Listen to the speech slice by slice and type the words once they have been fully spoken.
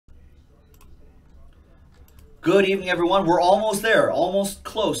Good evening, everyone. We're almost there, almost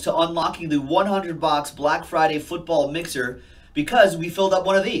close to unlocking the 100-box Black Friday football mixer because we filled up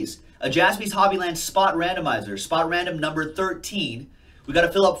one of these. A Jaspys Hobbyland Spot Randomizer, spot random number 13. We got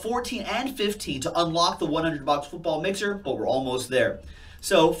to fill up 14 and 15 to unlock the 100-box football mixer, but we're almost there.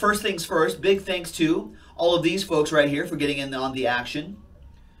 So first things first, big thanks to all of these folks right here for getting in on the action.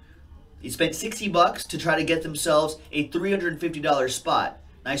 They spent $60 to try to get themselves a $350 spot.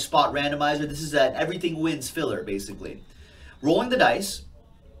 Nice spot randomizer. This is an everything wins filler, basically. Rolling the dice.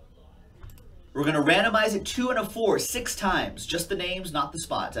 We're going to randomize it 2 and a 4, 6 times. Just the names, not the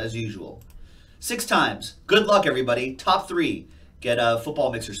spots, as usual. 6 times. Good luck, everybody. Top 3 get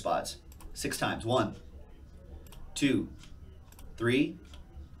football mixer spots. 6 times. 1, 2, 3,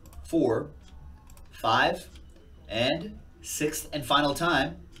 4, 5, and 6th and final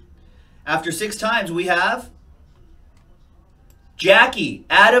time. After 6 times, we have Jackie,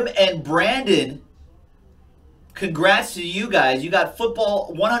 Adam, and Brandon. Congrats to you guys. You got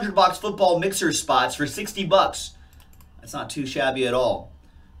football 100-box football mixer spots for $60. That's not too shabby at all.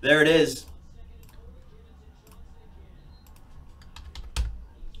 There it is.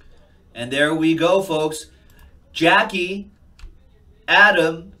 And there we go, folks. Jackie,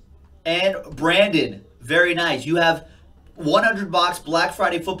 Adam, and Brandon. Very nice. You have 100-box Black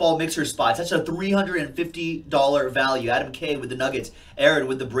Friday football mixer spots. That's a $350 value. Adam K with the Nuggets. Aaron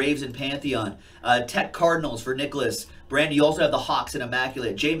with the Braves and Pantheon. Tech Cardinals for Nicholas. Brandy, you also have the Hawks and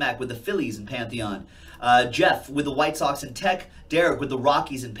Immaculate. J-Mac with the Phillies and Pantheon. Jeff with the White Sox and Tech. Derek with the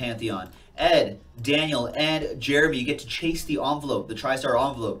Rockies and Pantheon. Ed, Daniel, and Jeremy, you get to chase the envelope, the TriStar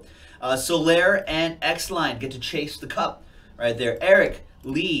envelope. Solaire and X-Line get to chase the cup right there. Eric,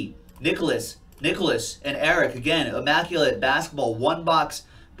 Lee, Nicholas, and Eric, again, Immaculate Basketball 1-box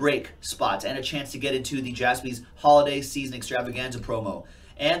break spots and a chance to get into the Jaspys Holiday Season Extravaganza promo.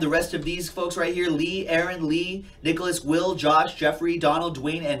 And the rest of these folks right here, Lee, Aaron, Lee, Nicholas, Will, Josh, Jeffrey, Donald,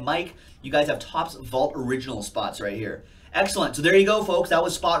 Dwayne, and Mike, you guys have Topps Vault Original spots right here. Excellent. So there you go, folks. That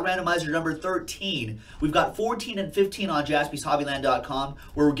was spot randomizer number 13. We've got 14 and 15 on JaspysHobbyland.com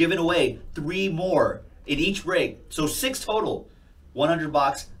where we're giving away 3 more in each break. So 6 total.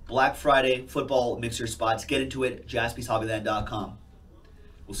 100-box Black Friday football mixer spots. Get into it, JaspysHobbyland.com.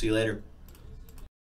 We'll see you later.